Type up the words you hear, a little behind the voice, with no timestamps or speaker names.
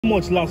How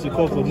much last you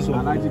call for this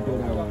one?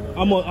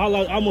 How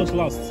much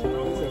last?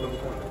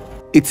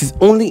 It is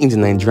only in the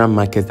Nigerian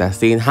market that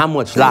saying how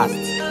much last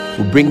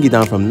will bring you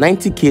down from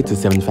 90k to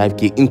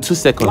 75k in 2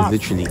 seconds, last.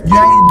 Literally. You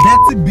are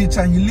a dirty bitch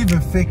and you live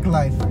a fake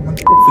life.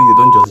 Hopefully you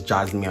don't just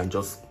jazz me and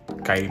just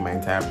carry my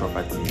entire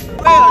property.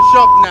 Where your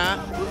shop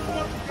now?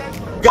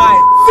 Guys,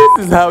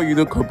 this is how you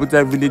know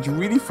Computer Village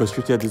really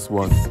frustrated this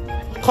one.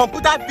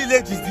 Computer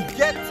Village is the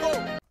ghetto.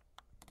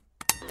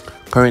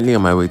 Currently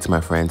on my way to my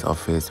friend's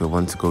office. We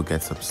want to go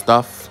get some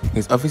stuff.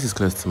 His office is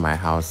close to my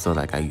house, so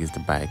like I use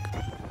the bike.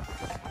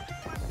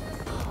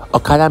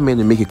 Okada men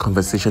will make a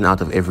conversation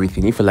out of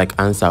everything. If you like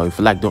answer, or if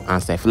you like don't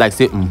answer, if you like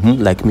say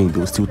like me,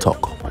 they'll still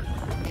talk.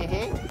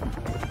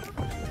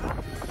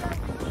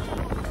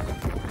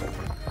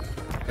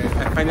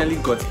 I finally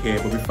got here,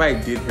 but before I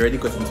did, he already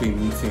got into a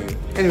meeting.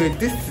 Anyway,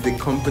 this is the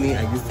company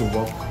I used to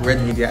work,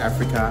 Red Media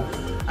Africa.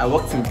 I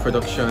worked in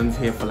productions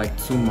here for like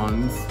 2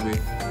 months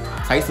with.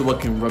 I used to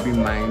work in Robbie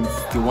Minds,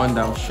 the one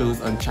that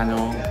shows on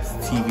channel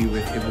TV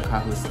with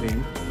Ebuka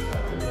hosting.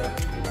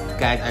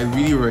 Guys, I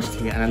really rushed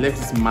here and I left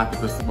this mad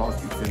pepper soup I was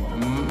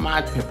eating.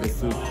 Mad pepper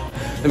soup.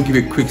 Let me give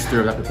you a quick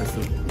story of that pepper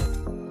soup.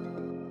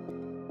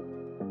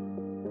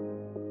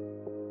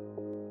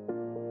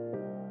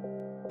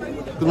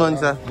 Good morning,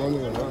 sir.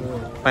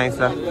 Fine,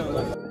 sir.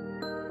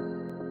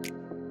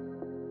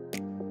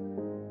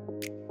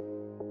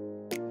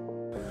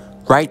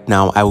 Right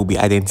now, I will be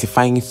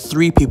identifying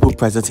 3 people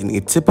present in a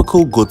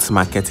typical goat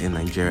market in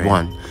Nigeria.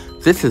 1.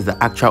 This is the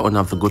actual owner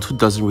of the goat who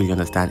doesn't really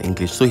understand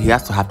English, so he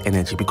has to have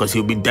energy because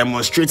he'll be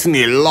demonstrating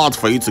a lot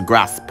for you to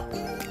grasp.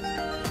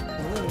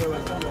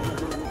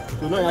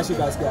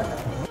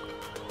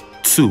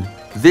 2.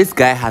 This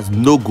guy has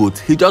no goat.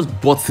 He just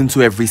butts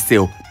into every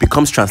sale,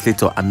 becomes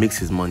translator, and makes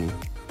his money.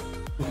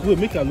 Wait,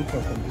 make a look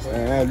from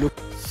this.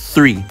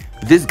 3.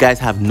 These guys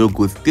have no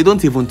goods. They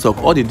don't even talk.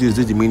 All they do is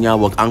do the menial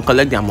work and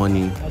collect their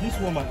money. This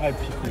one my eye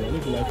people. I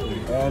don't like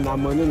it.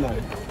 Money now.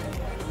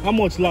 How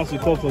much last you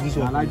call for this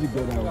one?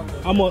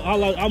 How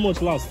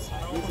much last?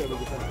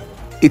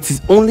 It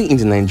is only in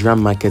the Nigerian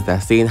market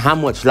that saying how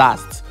much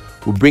last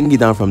will bring you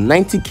down from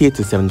 90k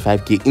to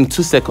 75k in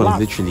 2 seconds, last.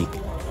 Literally.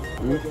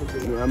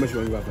 How much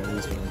you want for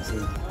this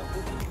one?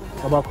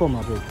 About come,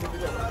 my baby.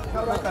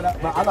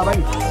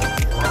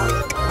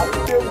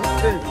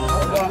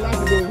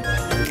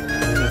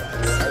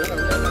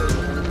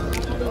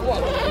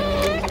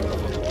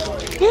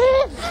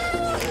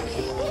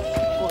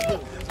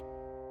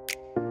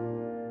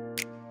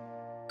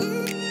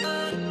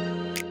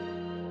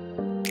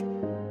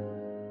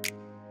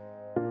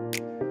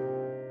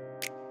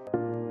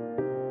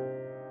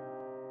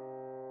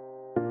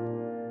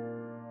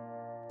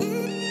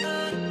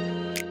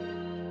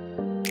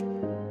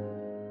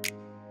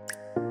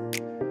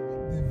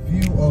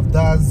 Of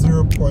that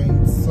 0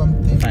 point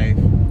something 5.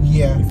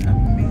 Yeah,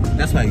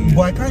 that's why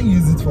but I can't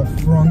use it for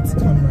front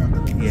camera.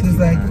 Yes, so it's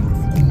like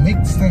it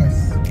makes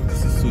sense.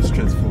 This is so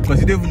stressful because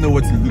you don't even know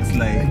what it looks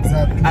like.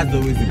 Exactly, that's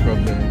always the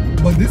problem.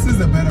 But this is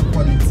a better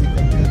quality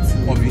compared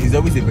to obviously it's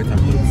always a better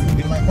quality.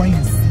 Yes, like when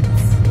you sit.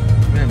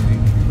 When I'm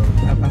doing vlog,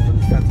 I've got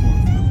that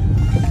one.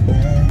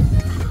 Yeah,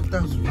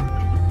 that's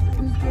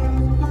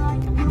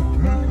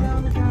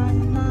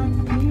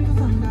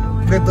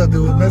later they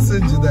will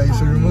message you that you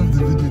should remove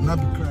the video, not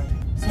be crying.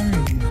 Sorry,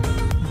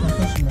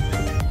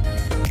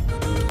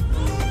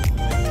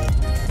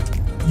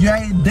 you are a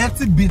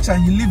dirty bitch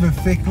and you live a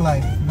fake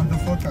life,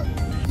 motherfucker.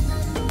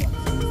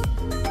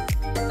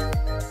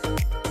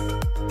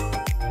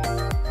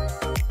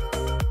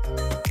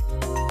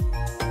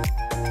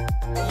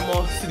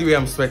 See the way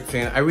I'm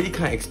sweating. I really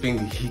can't explain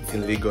the heat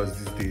in Lagos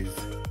these days.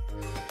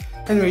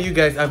 Anyway, you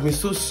guys, I've been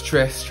so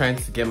stressed trying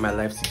to get my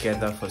life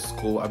together for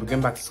school. I'll be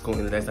going back to school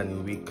in less than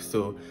a week,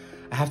 so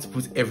I have to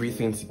put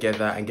everything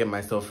together and get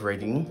myself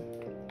ready.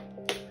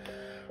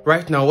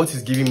 Right now, what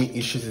is giving me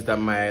issues is that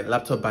my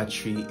laptop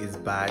battery is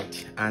bad,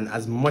 and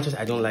as much as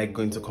I don't like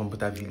going to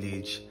Computer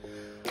Village,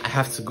 I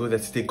have to go there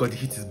today. God, the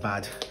heat is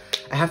bad.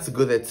 I have to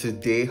go there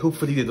today.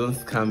 Hopefully they don't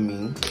scam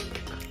me.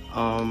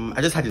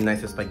 I just had the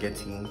nicest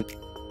spaghetti.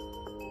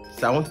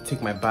 So I want to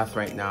take my bath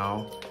right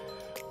now.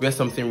 Wear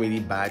something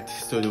really bad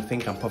so they'll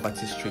think I'm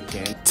poverty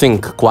stricken.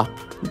 Think, Kwa.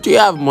 Do you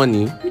have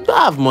money? You don't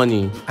have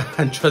money.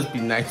 And just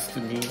be nice to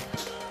me.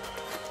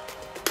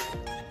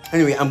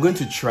 Anyway, I'm going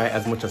to try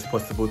as much as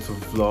possible to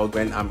vlog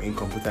when I'm in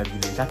Computer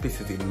Village. That place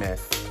is a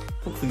mess.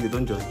 Hopefully they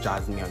don't just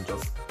jazz me and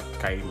just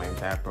carry my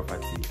entire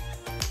property.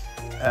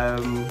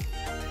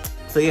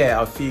 So yeah,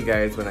 I'll see you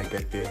guys when I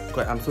get there.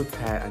 God, I'm so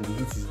tired and the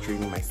heat is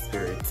draining my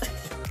spirit.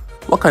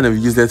 What kind of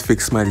useless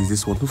fake smile is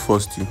this one? Who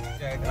forced you?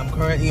 I'm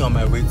currently on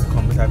my way to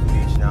Computer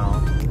Village now.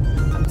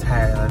 I'm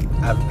tired.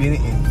 I've been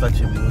in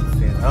such a mood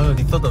since. I don't know,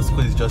 the thought of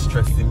school is just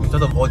stressing me. The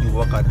thought of all the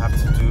work I'd have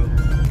to do,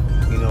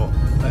 you know,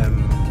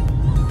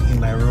 in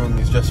my room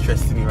is just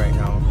stressing me right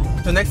now.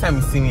 So next time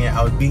you see me,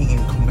 I'll be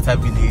in Computer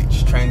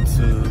Village trying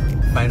to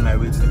find my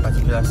way to the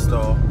particular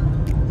store.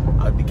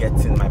 I'll be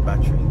getting my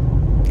battery.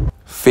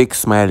 Fake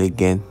smile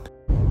again.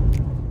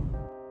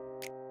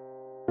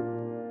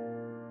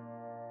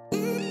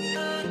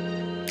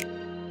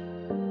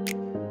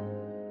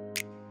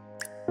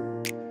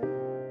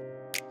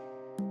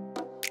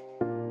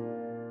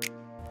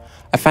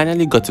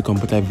 finally got to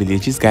Computer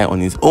Village. This guy on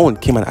his own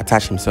came and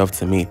attached himself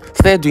to me.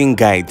 Started doing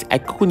guides. I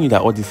knew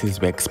that all these things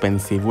were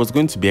expensive. It was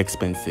going to be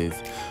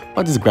expensive.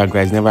 All this grad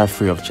is never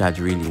free of charge,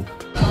 really.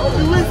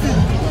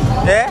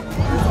 Eh?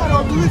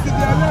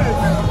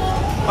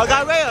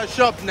 Okay, where your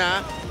shop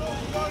now?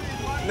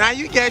 Now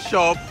you get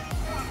shop.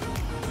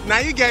 Now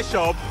you get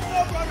shop.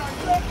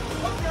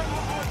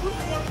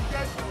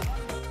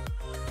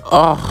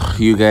 Oh,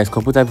 you guys,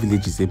 Computer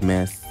Village is a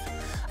mess.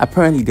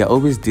 Apparently, there are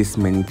always this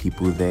many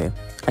people there.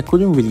 I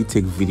couldn't really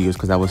take videos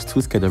because I was too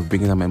scared of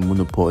bringing out my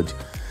monopod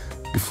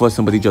before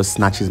somebody just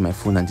snatches my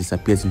phone and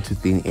disappears into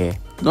thin air.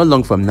 Not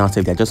long from now,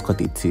 I just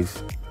caught a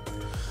thief.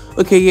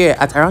 Okay, yeah,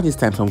 at around this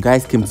time, some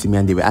guys came to me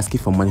and they were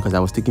asking for money because I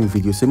was taking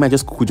videos. So I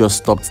just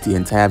stopped the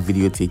entire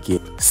video taking.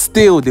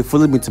 Still, they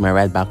followed me to my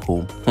ride back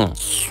home. I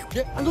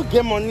don't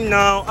get money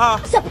now.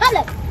 It's a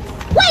problem.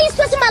 Why are you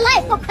stressing my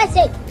life, for Christ's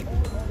sake?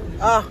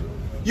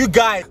 You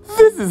guys.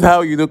 This is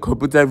how you know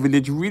Computer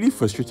Village really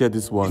frustrated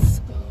this one.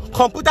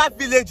 Computer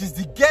Village is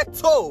the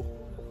ghetto.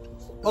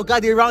 Oh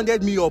God, they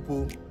rounded me up.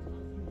 Oh.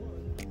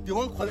 They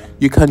won't collect.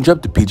 You can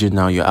drop the pigeon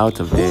now. You're out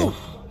of there.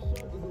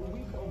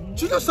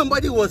 Do you know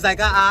somebody was like,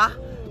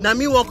 now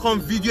me won't come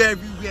video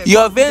everywhere.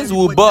 Your veins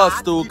will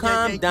burst, oh,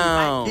 calm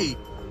down.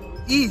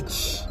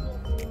 Each.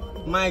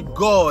 My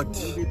God.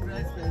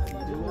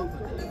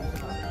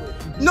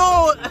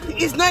 No,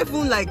 it's not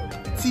even like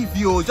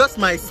TV, oh, just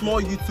my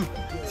small YouTube.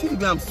 See the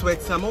way I'm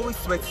sweating, I'm always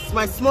sweating. It's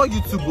my small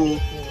YouTube, oh.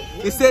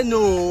 They say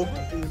no,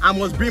 I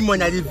must bring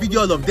money. I did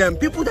video all of them.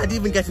 People that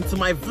didn't even get into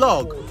my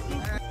vlog.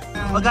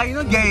 Okay, you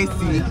don't get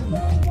AC.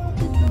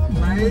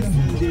 My AC,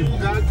 they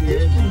drag the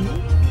engine.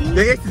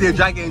 The AC, they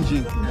drag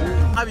engine.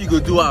 How you go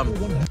do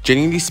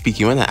Genuinely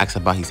speaking, when I asked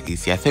about his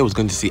AC, I thought I was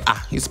going to say,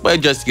 it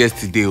spoiled just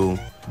yesterday, oh.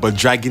 But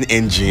dragging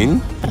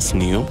engine? That's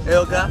new. Hey,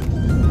 okay.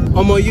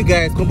 You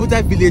guys,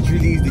 Computer Village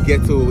really is the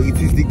ghetto. It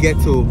is the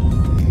ghetto.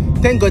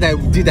 Thank God I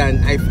did,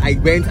 and I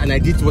went and I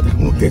did what I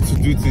wanted to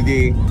do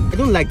today. I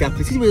don't like that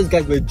place. See where those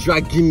guys were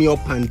dragging me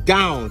up and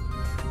down,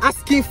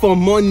 asking for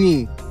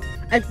money.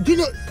 And you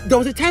know, there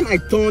was a time I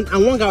turned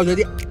and one guy was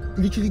already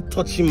literally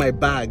touching my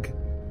bag.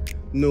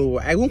 No,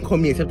 I won't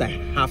come here except I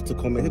have to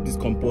come, except it's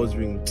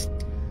compulsory.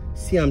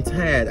 See, I'm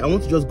tired. I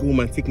want to just go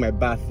home and take my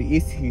bath. The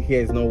AC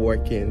here is not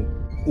working.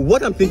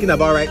 What I'm thinking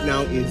about right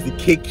now is the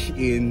cake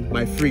in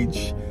my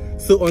fridge.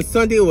 So on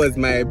Sunday was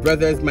my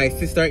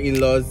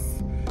sister-in-law's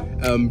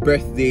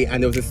birthday,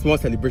 and there was a small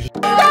celebration.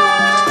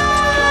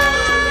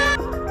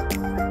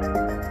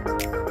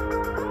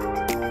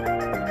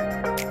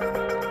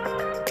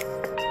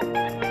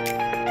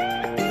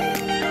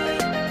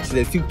 So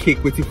there's still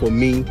cake waiting for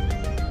me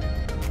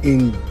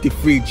in the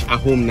fridge at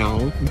home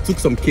now. We took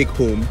some cake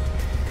home.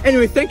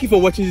 Anyway, thank you for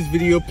watching this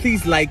video.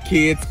 Please like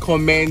it,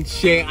 comment,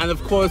 share, and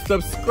of course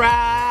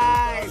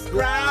subscribe.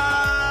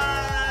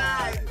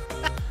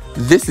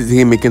 This is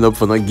him making up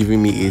for not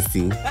giving me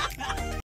AC.